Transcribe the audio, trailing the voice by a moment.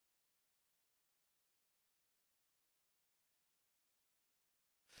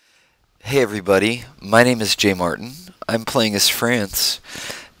Hey everybody, my name is jmartin. I'm playing as France,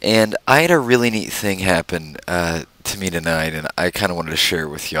 and I had a really neat thing happen to me tonight, and I kind of wanted to share it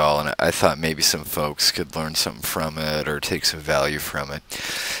with y'all, and I thought maybe some folks could learn something from it or take some value from it.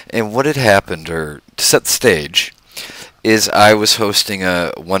 And what had happened, or to set the stage, is I was hosting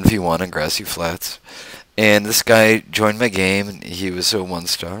a 1v1 on Grassy Flats, and this guy joined my game, and he was a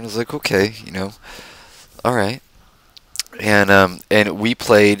 1-star, and I was like, okay, all right. And we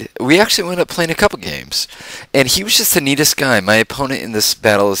played. We actually ended up playing a couple games, and he was just the neatest guy. My opponent in this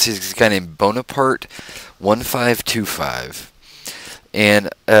battle is this guy named bonaparte1525, and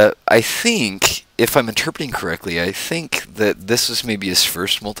I think, if I'm interpreting correctly, I think that this was maybe his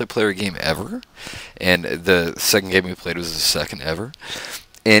first multiplayer game ever, and the second game we played was his second ever.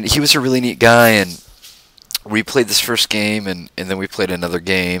 And he was a really neat guy, and we played this first game, and then we played another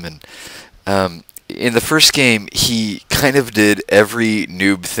game, and in the first game, he kind of did every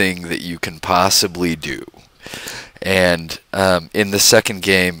noob thing that you can possibly do. And in the second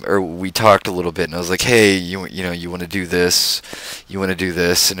game, or we talked a little bit, and I was like, "Hey, you want to do this, you want to do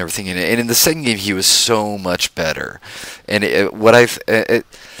this, and everything." And in the second game, he was so much better. And I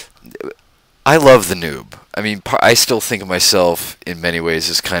love the noob. I mean, I still think of myself in many ways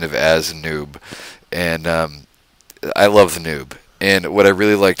as kind of as a noob, and I love the noob. And what I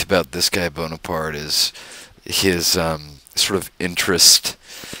really liked about this guy Bonaparte is his sort of interest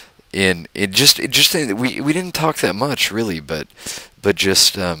in we didn't talk that much really, but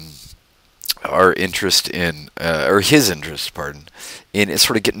just our interest in or his interest, pardon, in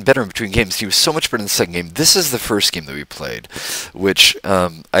sort of getting better in between games. He was so much better in the second game. This is the first game that we played, which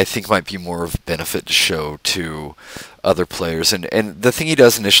I think might be more of benefit to show to other players. And the thing he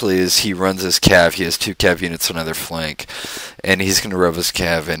does initially is he runs his cav. He has 2 cav units on either flank, and he's going to rub his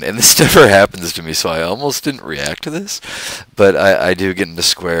cav in. And this never happens to me, so I almost didn't react to this. But I do get into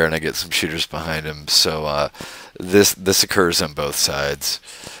square, and I get some shooters behind him. So this occurs on both sides.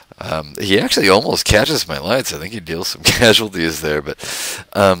 He actually almost catches my lights. I think he deals some casualties there. But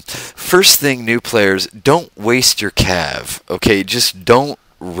first thing, new players, don't waste your cav. Okay, just don't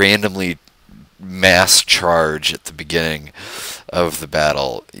randomly mass charge at the beginning of the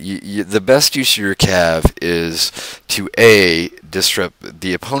battle. The best use of your cav is to A, disrupt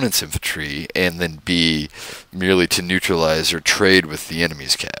the opponent's infantry, and then B, merely to neutralize or trade with the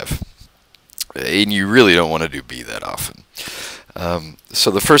enemy's cav. And you really don't want to do B that often. So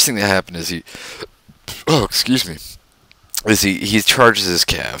the first thing that happened is he charges his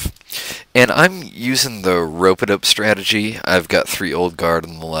cav, and I'm using the rope it up strategy. I've got 3 old guard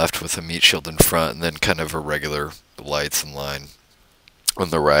on the left with a meat shield in front, and then kind of a regular lights in line. On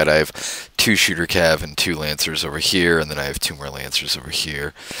the right, I have 2 shooter cav and 2 lancers over here, and then I have 2 more lancers over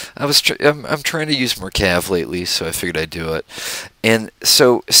here. I'm trying to use more cav lately, so I figured I'd do it. And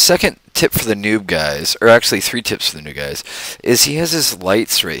so, second tip for the noob guys, or actually 3 tips for the new guys, is he has his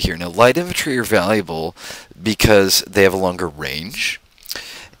lights right here. Now, light infantry are valuable because they have a longer range,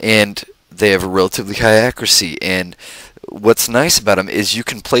 and they have a relatively high accuracy. And what's nice about them is you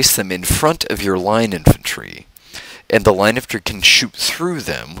can place them in front of your line infantry, and the line infantry can shoot through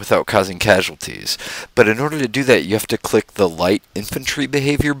them without causing casualties. But in order to do that, you have to click the light infantry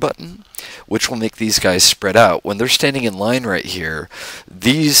behavior button, which will make these guys spread out. When they're standing in line right here,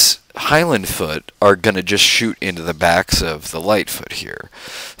 these Highland foot are going to just shoot into the backs of the light foot here.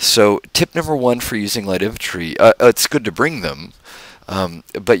 So tip number 1 for using light infantry, it's good to bring them,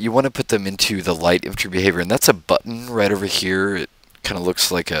 but you want to put them into the light infantry behavior, and that's a button right over here. It kind of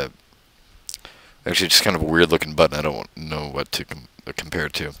looks like a, actually just kind of a weird looking button. I don't know what to compare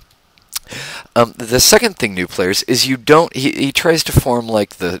it to. The second thing, new players, is you don't, he tries to form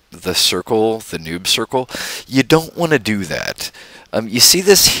like the circle, the noob circle. You don't want to do that. You see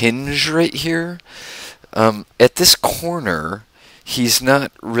this hinge right here? At this corner, he's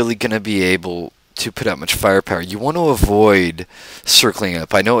not really going to be able to put out much firepower. You want to avoid circling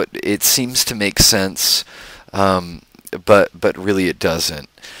up. I know it seems to make sense, but really it doesn't.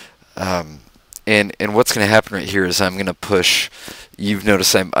 And what's going to happen right here is I'm going to push. You've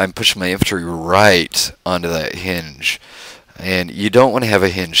noticed I'm pushing my infantry right onto that hinge, and you don't want to have a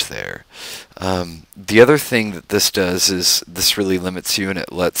hinge there. The other thing that this does is this really limits you, and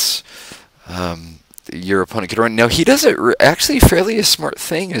it lets your opponent get around. Now he does actually fairly a smart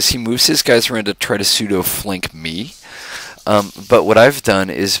thing, is he moves his guys around to try to pseudo flank me. But what I've done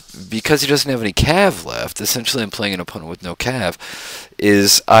is, because he doesn't have any cav left, essentially I'm playing an opponent with no cav,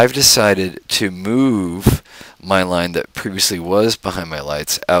 is I've decided to move my line that previously was behind my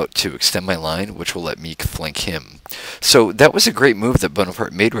lights out to extend my line, which will let me flank him. So that was a great move that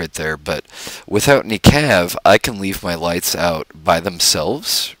Bonaparte made right there, but without any cav, I can leave my lights out by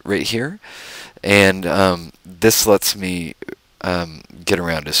themselves right here, and this lets me get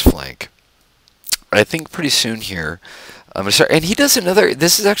around his flank. I think pretty soon here, I'm gonna start, and he does another.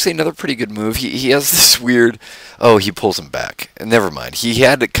 This is actually another pretty good move. He has this weird. Oh, he pulls him back. Never mind. He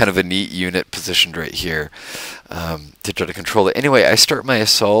had kind of a neat unit positioned right here to try to control it. Anyway, I start my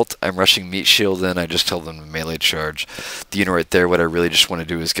assault. I'm rushing meat shield in. I just tell them to melee charge the unit right there. What I really just want to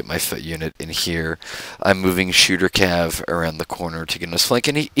do is get my foot unit in here. I'm moving shooter cav around the corner to get in his flank,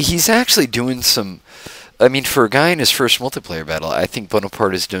 and he's actually doing some. I mean, for a guy in his first multiplayer battle, I think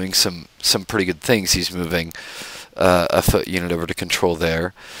Bonaparte is doing some pretty good things. He's moving a foot unit over to control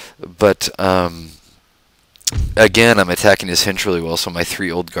there, but again, I'm attacking his hinge really well, so my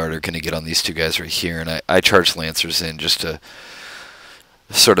 3 old guard are going to get on these 2 guys right here, and I charge lancers in just to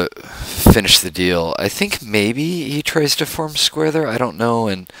sort of finish the deal. I think maybe he tries to form square there, I don't know,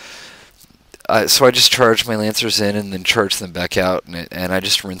 and so I just charge my lancers in and then charge them back out, and I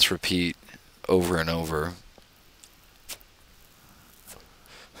just rinse repeat over and over.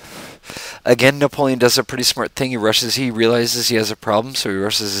 Again, Napoleon does a pretty smart thing. He realizes he has a problem, so he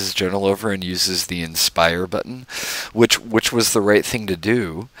rushes his general over and uses the inspire button, which was the right thing to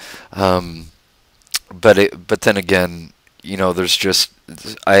do. But then again, you know,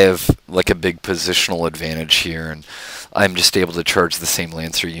 I have like a big positional advantage here, and I'm just able to charge the same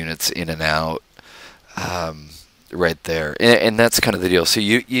Lancer units in and out right there, and that's kind of the deal. So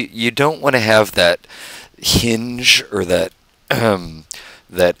you don't want to have that hinge or that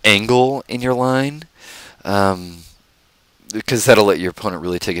that angle in your line, because that'll let your opponent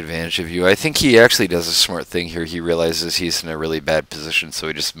really take advantage of you. I think he actually does a smart thing here. He realizes he's in a really bad position, so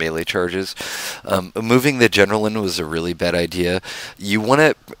he just melee charges. Moving the general in was a really bad idea. You want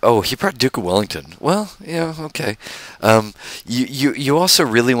to... Oh, he brought Duke of Wellington. Well, yeah, okay. You also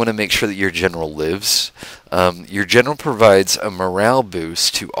really want to make sure that your general lives. Your general provides a morale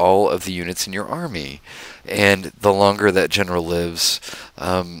boost to all of the units in your army, and the longer that general lives,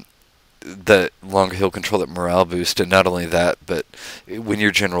 the longer he'll control that morale boost. And not only that, but when your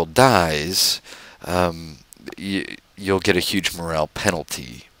general dies, you'll get a huge morale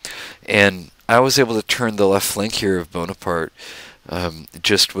penalty. And I was able to turn the left flank here of Bonaparte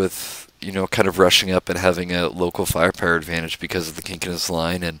just with, you know, kind of rushing up and having a local firepower advantage because of the kink in his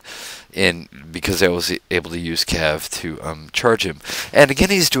line, and because I was able to use cav to charge him. And again,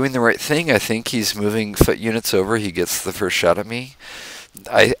 he's doing the right thing. I think he's moving foot units over. He gets the first shot at me.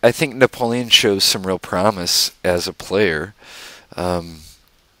 I think Napoleon shows some real promise as a player.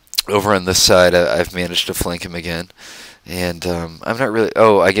 Over on this side, I've managed to flank him again. And I'm not really...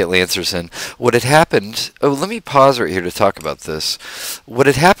 Oh, I get lancers in. What had happened... Oh, let me pause right here to talk about this. What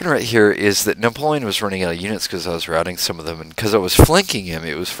had happened right here is that Napoleon was running out of units because I was routing some of them, and because I was flanking him,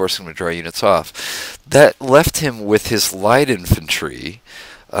 it was forcing him to draw units off. That left him with his light infantry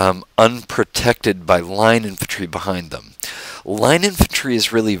unprotected by line infantry behind them. Line infantry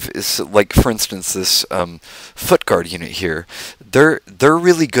is really, like, for instance, this foot guard unit here. They're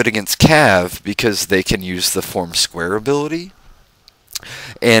really good against cav because they can use the form square ability,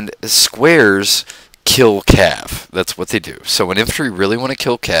 and squares kill cav. That's what they do. So when infantry really want to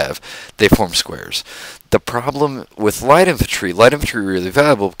kill cav, they form squares. The problem with light infantry are really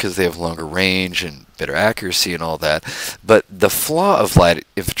valuable because they have longer range and better accuracy and all that, but the flaw of light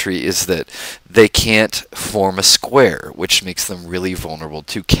infantry is that they can't form a square, which makes them really vulnerable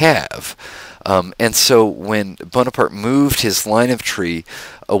to cav. And so when Bonaparte moved his line infantry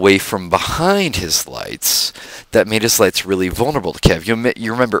away from behind his lights, that made his lights really vulnerable to cav.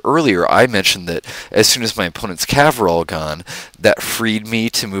 You remember earlier I mentioned that as soon as my opponent's cav were all gone, that freed me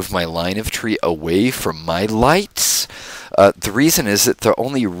to move my line infantry away from my lights. The reason is that the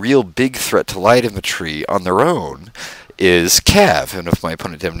only real big threat to light infantry on their own is cav, and if my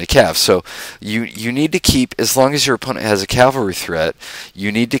opponent didn't have any cav. So you need to keep, as long as your opponent has a cavalry threat,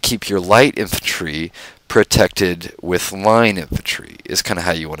 you need to keep your light infantry protected with line infantry, is kind of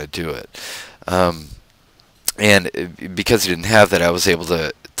how you want to do it. And because he didn't have that, I was able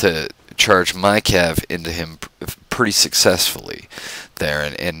to charge my cav into him pretty successfully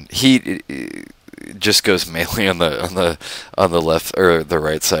there, and he just goes melee on the left or the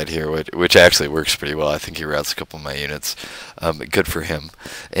right side here, which actually works pretty well. I think he routes a couple of my units. Good for him.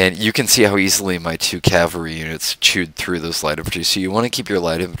 And you can see how easily my 2 cavalry units chewed through those light infantry. So you want to keep your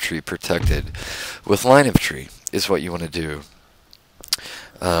light infantry protected with line infantry. is what you want to do,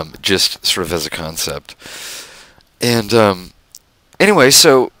 just sort of as a concept. And anyway,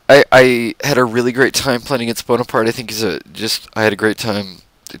 so I had a really great time playing against Bonaparte. I think I had a great time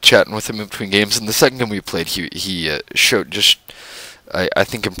chatting with him in between games. And the second game we played, he showed I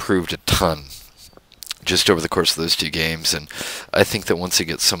think improved a ton just over the course of those 2 games. And I think that once he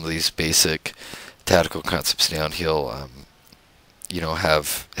gets some of these basic tactical concepts down, he'll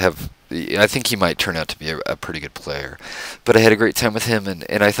I think he might turn out to be a pretty good player. But I had a great time with him,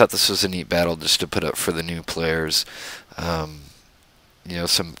 and I thought this was a neat battle just to put up for the new players.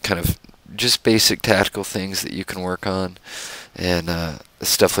 Some kind of just basic tactical things that you can work on, and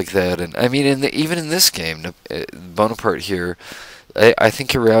stuff like that. And I mean, even in this game, Bonaparte here, I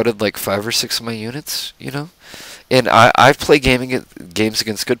think he routed like 5 or 6 of my units, And I've played games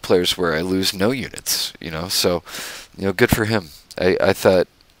against good players where I lose no units, So, good for him. I thought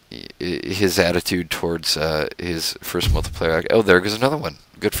his attitude towards his first multiplayer. Oh, there goes another one.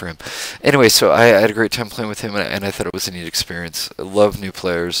 Good for him. Anyway, so I had a great time playing with him, and I thought it was a neat experience. I love new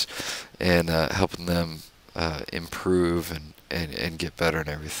players and helping them improve and get better and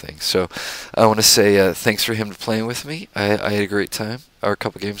everything. So I want to say thanks for him playing with me. I had a great time, our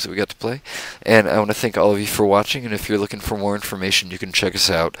couple games that we got to play. And I want to thank all of you for watching, and if you're looking for more information, you can check us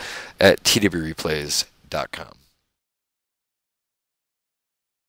out at twplays.com.